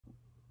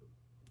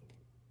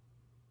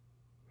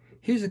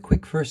Here's a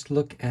quick first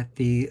look at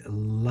the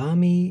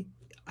LAMY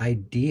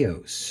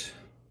Ideos.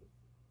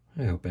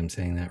 I hope I'm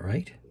saying that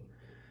right.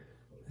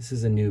 This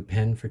is a new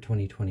pen for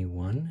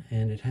 2021,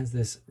 and it has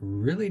this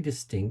really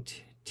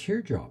distinct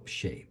teardrop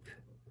shape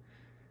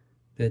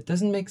that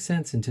doesn't make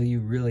sense until you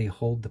really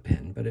hold the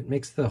pen, but it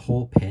makes the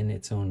whole pen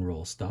its own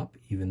roll stop,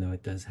 even though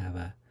it does have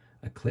a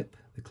clip.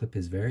 The clip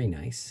is very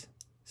nice,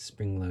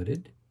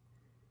 spring-loaded.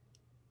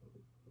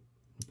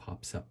 It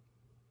pops up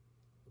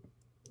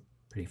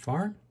pretty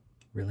far.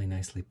 Really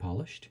nicely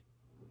polished.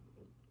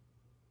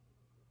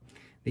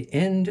 The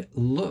end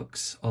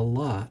looks a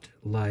lot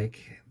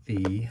like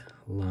the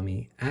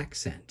LAMY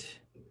Accent,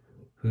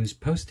 whose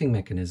posting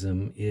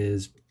mechanism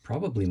is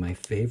probably my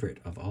favorite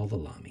of all the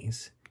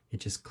LAMYs. It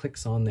just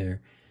clicks on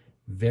there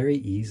very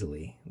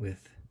easily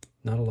with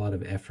not a lot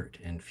of effort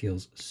and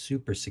feels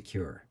super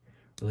secure.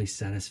 Really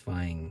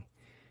satisfying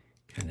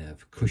kind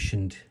of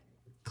cushioned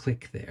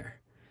click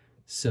there.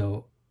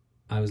 So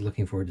I was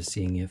looking forward to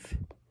seeing if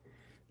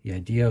the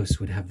Ideos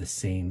would have the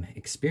same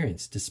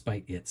experience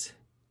despite its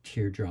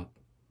teardrop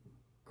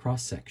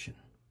cross-section.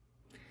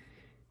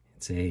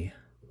 It's a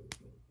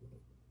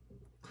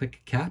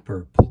click cap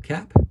or pull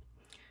cap,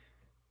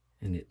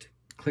 and it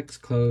clicks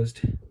closed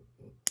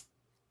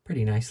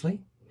pretty nicely.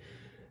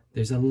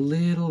 There's a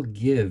little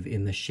give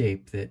in the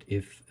shape that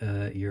if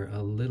you're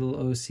a little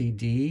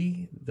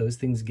OCD, those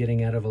things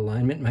getting out of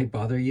alignment might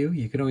bother you.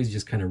 You can always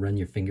just kind of run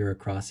your finger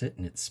across it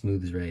and it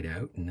smooths right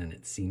out, and then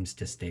it seems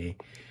to stay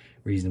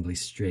reasonably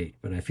straight.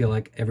 But I feel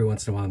like every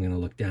once in a while I'm going to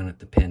look down at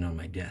the pen on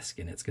my desk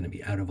and it's going to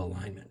be out of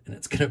alignment and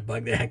it's going to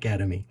bug the heck out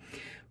of me.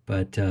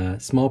 But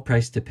small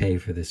price to pay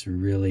for this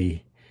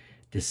really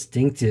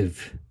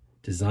distinctive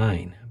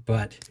design.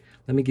 But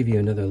let me give you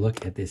another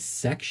look at this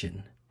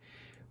section,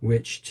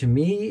 which to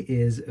me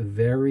is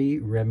very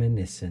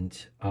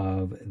reminiscent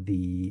of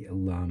the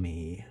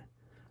LAMY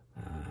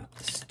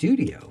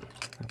Studio.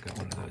 I've got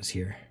one of those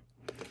here.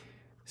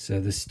 So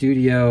the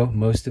Studio,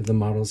 most of the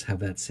models have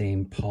that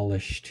same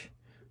polished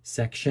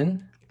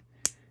section,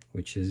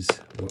 which is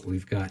what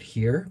we've got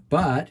here,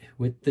 but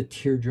with the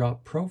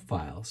teardrop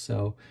profile.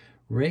 So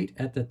right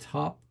at the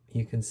top,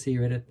 you can see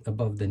right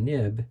above the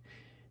nib,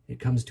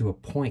 it comes to a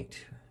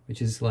point, which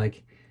is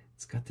like,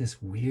 it's got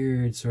this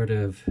weird sort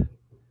of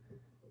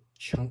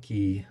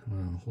chunky,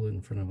 well, hold it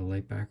in front of a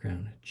light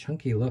background,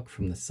 chunky look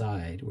from the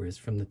side, whereas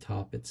from the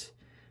top, it's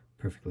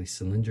perfectly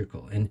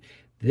cylindrical. And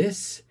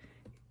this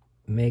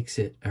makes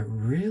it a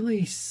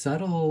really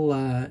subtle,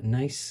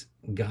 nice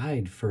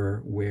guide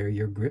for where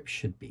your grip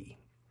should be.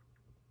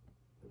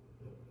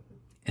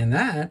 And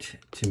that,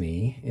 to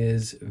me,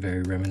 is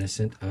very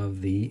reminiscent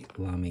of the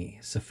LAMY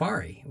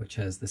Safari, which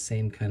has the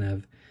same kind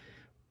of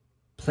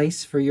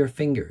place for your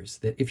fingers,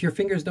 that if your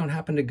fingers don't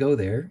happen to go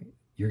there,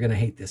 you're going to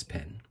hate this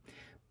pen.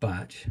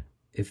 But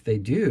if they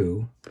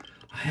do,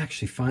 I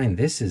actually find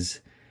this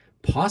is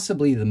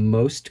possibly the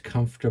most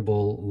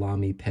comfortable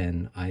LAMY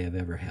pen I have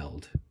ever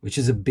held, which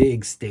is a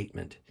big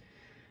statement,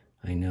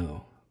 I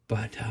know.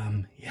 But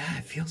yeah,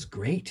 it feels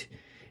great.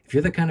 If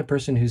you're the kind of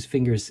person whose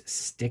fingers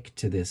stick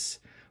to this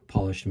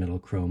polished metal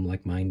chrome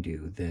like mine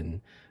do,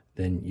 then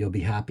you'll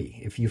be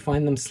happy. If you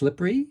find them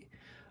slippery,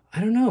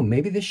 I don't know,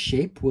 maybe the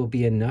shape will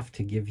be enough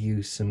to give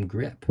you some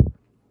grip.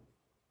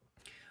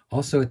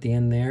 Also at the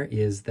end there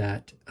is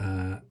that,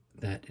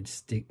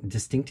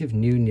 distinctive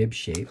new nib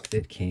shape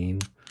that came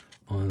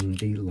on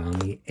the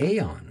LAMY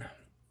Aeon.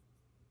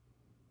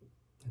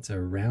 It's a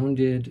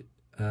rounded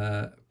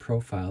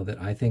profile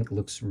that I think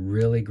looks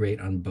really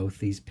great on both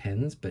these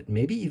pens, but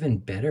maybe even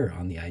better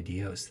on the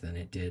Ideos than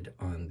it did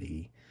on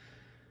the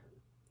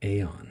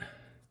Aeon.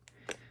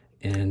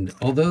 And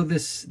although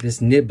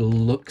this nib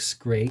looks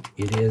great,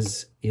 it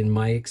is, in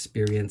my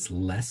experience,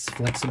 less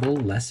flexible,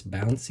 less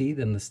bouncy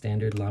than the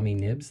standard LAMY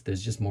nibs.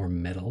 There's just more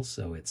metal,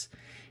 so it's,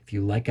 if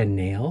you like a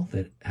nail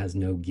that has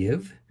no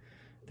give,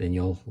 then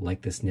you'll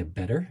like this nib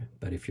better.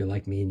 But if you're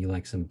like me and you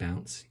like some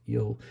bounce,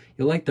 you'll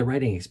like the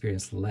writing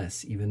experience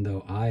less, even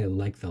though I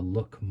like the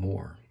look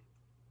more.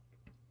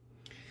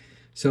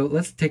 So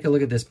let's take a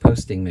look at this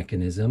posting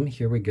mechanism.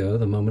 Here we go,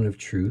 the moment of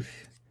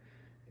truth.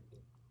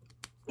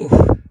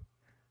 Ooh.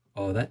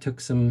 Oh, that took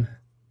some,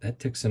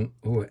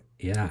 oh,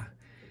 yeah.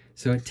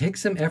 So it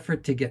takes some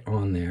effort to get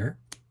on there.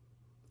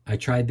 I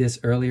tried this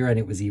earlier and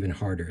it was even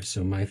harder.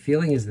 So my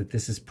feeling is that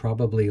this is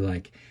probably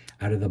like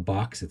out of the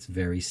box, it's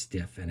very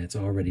stiff and it's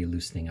already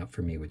loosening up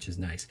for me, which is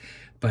nice.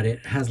 But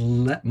it has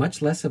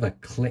much less of a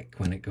click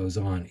when it goes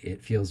on.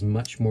 It feels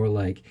much more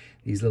like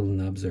these little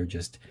nubs are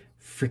just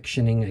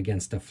frictioning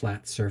against a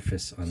flat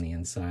surface on the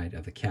inside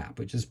of the cap,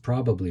 which is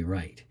probably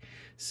right.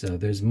 So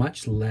there's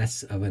much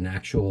less of an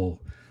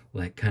actual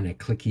like kind of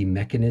clicky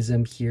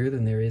mechanism here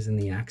than there is in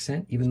the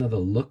Accent. Even though the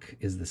look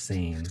is the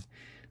same,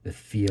 the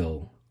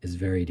feel is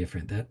very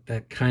different.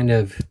 That kind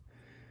of,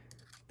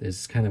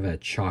 there's kind of a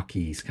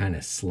chalky kind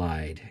of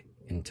slide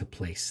into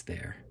place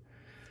there.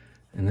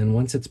 And then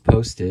once it's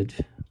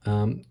posted,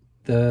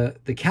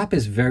 the cap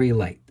is very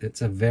light.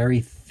 It's a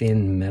very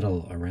thin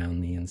metal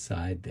around the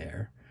inside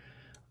there.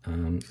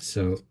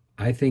 So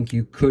I think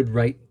you could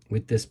write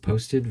with this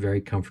posted very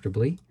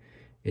comfortably.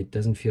 It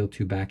doesn't feel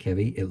too back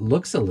heavy. It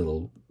looks a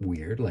little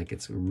weird, like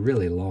it's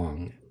really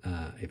long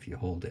if you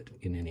hold it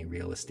in any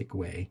realistic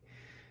way.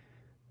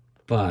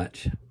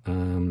 But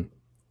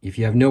if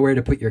you have nowhere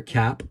to put your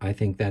cap, I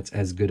think that's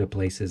as good a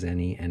place as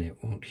any, and it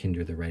won't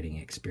hinder the writing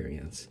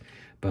experience.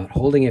 But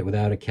holding it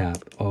without a cap,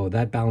 oh,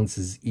 that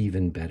balances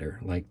even better.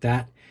 Like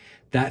that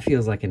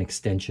feels like an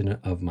extension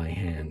of my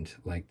hand.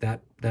 Like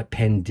that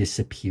pen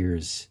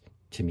disappears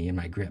to me in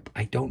my grip.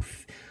 I don't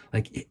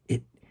like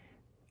it.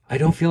 I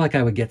don't feel like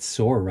I would get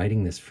sore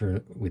writing this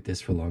with this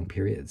for long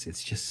periods.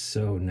 It's just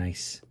so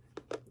nice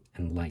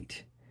and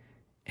light.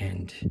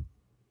 And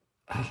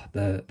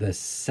the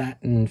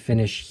satin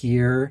finish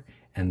here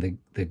and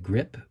the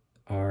grip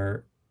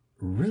are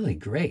really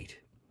great.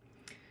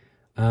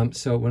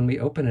 So when we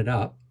open it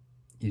up,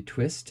 you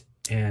twist,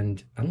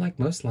 and unlike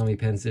most LAMY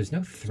pens, there's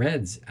no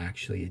threads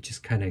actually. It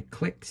just kind of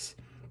clicks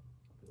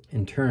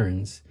and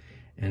turns,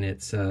 and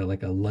it's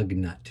like a lug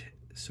nut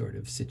sort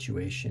of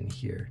situation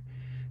here.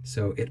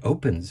 So it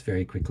opens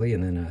very quickly,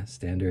 and then a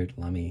standard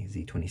LAMY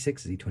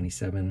Z26,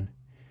 Z27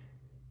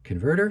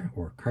 converter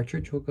or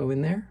cartridge will go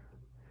in there.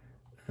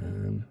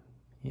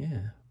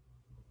 Yeah.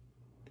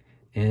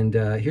 And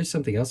here's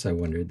something else I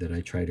wondered that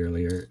I tried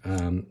earlier.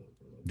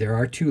 There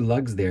are two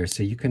lugs there,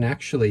 so you can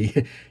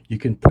actually, you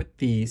can put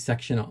the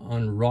section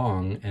on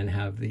wrong and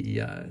have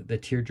the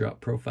teardrop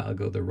profile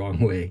go the wrong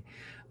way.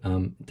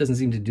 It doesn't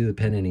seem to do the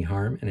pen any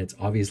harm, and it's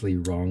obviously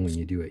wrong when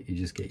you do it. You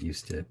just get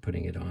used to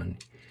putting it on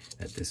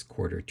at this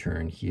quarter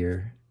turn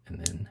here, and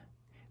then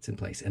it's in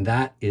place. And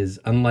that is,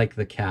 unlike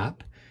the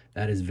cap,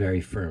 that is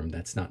very firm.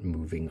 That's not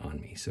moving on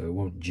me, so it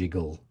won't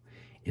jiggle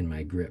in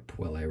my grip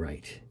while I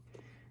write.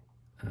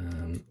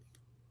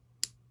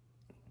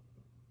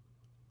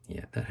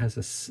 Yeah, that has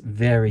a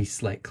very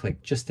slight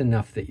click, just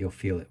enough that you'll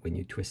feel it when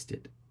you twist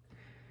it.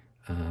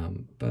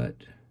 But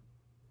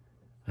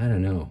I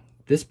don't know.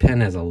 This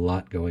pen has a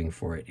lot going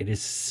for it. It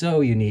is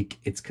so unique.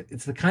 It's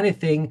the kind of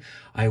thing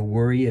I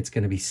worry it's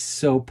going to be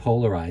so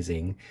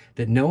polarizing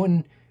that no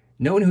one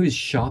who is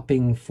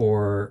shopping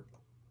for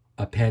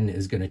a pen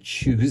is going to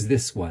choose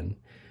this one.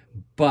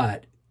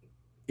 But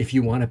if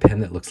you want a pen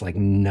that looks like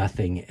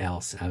nothing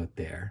else out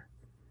there,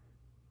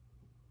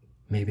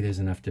 maybe there's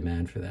enough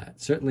demand for that.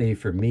 Certainly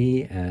for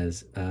me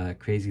as a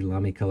crazy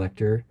LAMY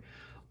collector,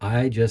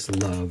 I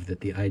just love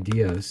that the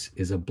Ideos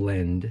is a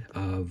blend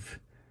of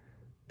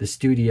the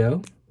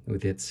Studio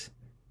with its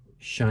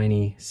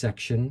shiny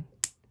section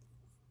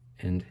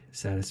and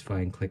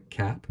satisfying click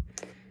cap,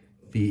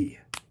 the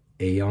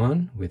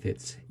Aeon with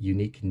its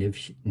unique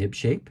nib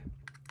shape,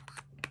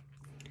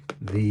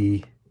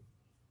 the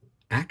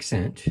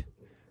Accent,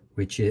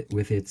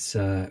 with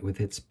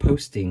its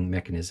posting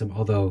mechanism,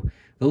 although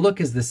the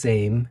look is the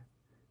same,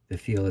 the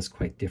feel is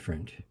quite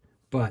different,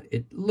 but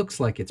it looks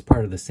like it's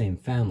part of the same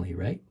family,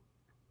 right?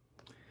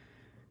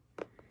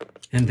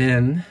 And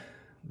then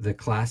the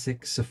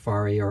classic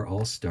Safari or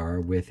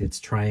All-Star with its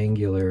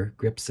triangular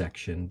grip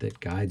section that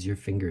guides your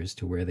fingers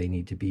to where they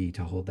need to be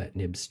to hold that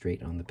nib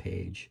straight on the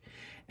page.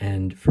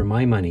 And for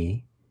my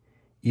money,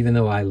 even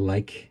though I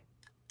like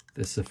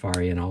the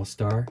Safari and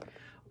All-Star,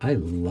 I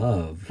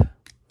love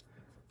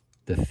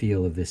the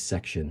feel of this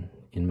section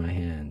in my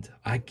hand.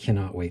 I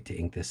cannot wait to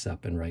ink this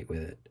up and write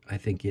with it. I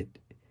think it,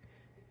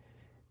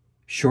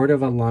 short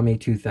of a LAMY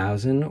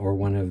 2000 or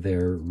one of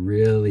their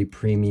really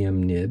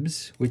premium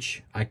nibs,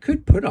 which I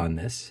could put on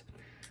this,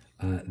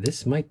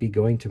 this might be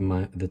going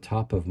to the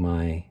top of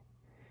my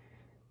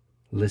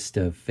list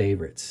of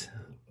favorites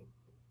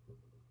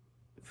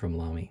from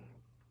LAMY.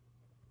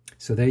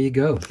 So there you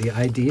go, the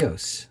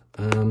Ideos.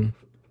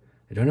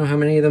 I don't know how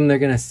many of them they're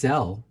going to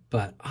sell,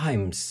 but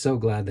I'm so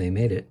glad they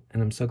made it,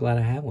 and I'm so glad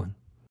I have one.